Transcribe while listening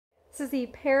This is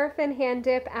the Paraffin hand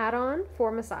dip add-on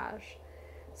for massage.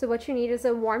 So what you need is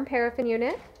a warm paraffin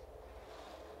unit,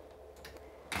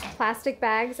 plastic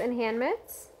bags and hand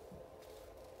mitts,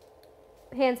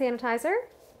 hand sanitizer,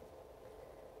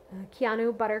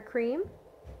 Keanu buttercream,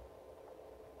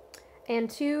 and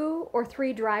 2 or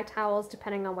 3 dry towels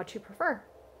depending on what you prefer.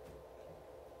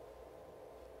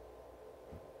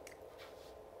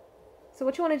 So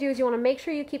what you want to do is you want to make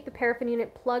sure you keep the paraffin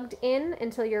unit plugged in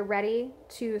until you're ready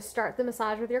to start the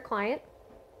massage with your client.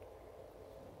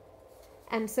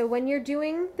 And so when you're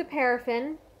doing the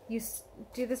paraffin, you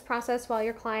do this process while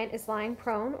your client is lying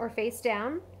prone or face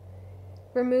down.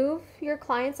 Remove your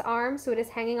client's arm so it is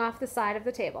hanging off the side of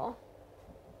the table.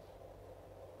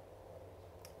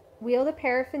 Wheel the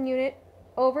paraffin unit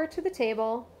over to the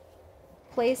table.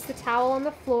 Place the towel on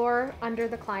the floor under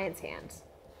the client's hands.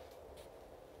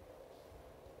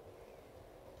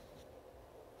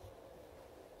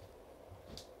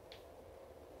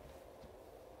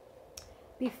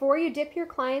 Before you dip your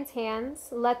client's hands,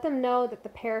 let them know that the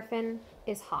paraffin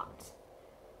is hot.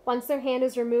 Once their hand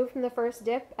is removed from the first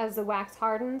dip, as the wax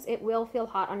hardens, it will feel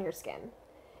hot on your skin.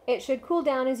 It should cool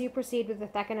down as you proceed with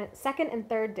the second and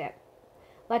third dip.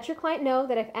 Let your client know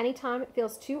that if any time it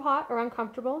feels too hot or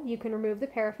uncomfortable, you can remove the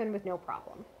paraffin with no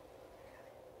problem.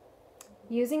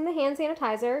 Using the hand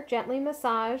sanitizer, gently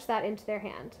massage that into their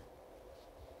hand.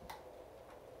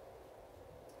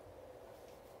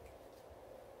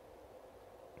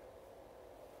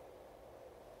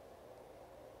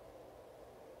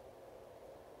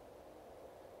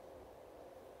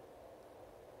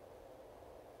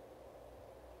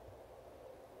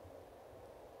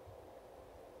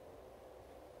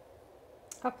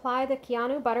 Apply the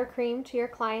Keanu buttercream to your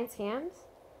client's hands.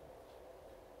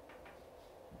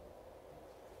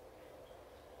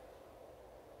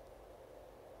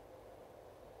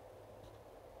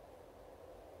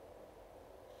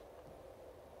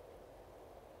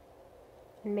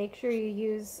 And make sure you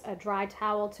use a dry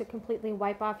towel to completely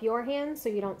wipe off your hands so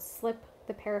you don't slip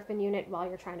the paraffin unit while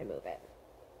you're trying to move it.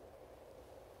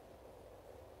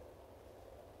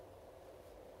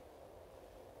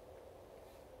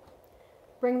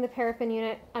 Bring the paraffin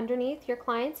unit underneath your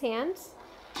client's hands.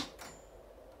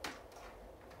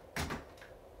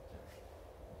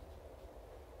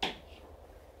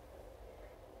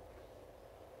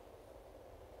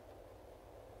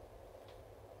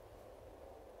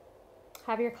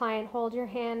 Have your client hold your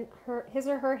hand, his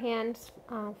or her hand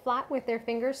flat with their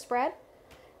fingers spread,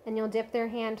 and you'll dip their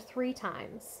hand 3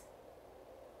 times.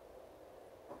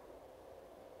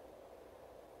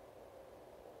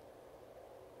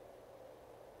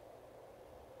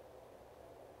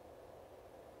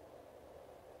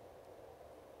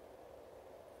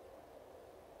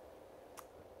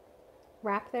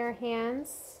 Wrap their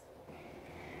hands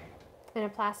in a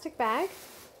plastic bag.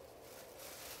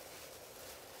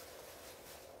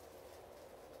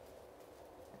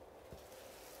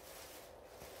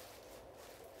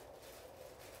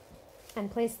 And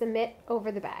place the mitt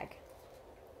over the bag.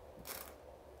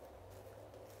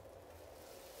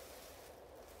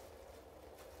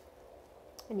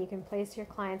 And you can place your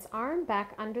client's arm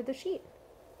back under the sheet.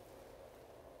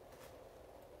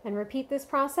 And repeat this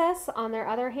process on their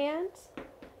other hand.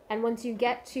 And once you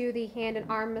get to the hand and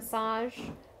arm massage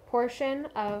portion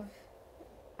of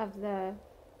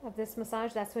this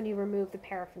massage, that's when you remove the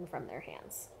paraffin from their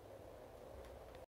hands.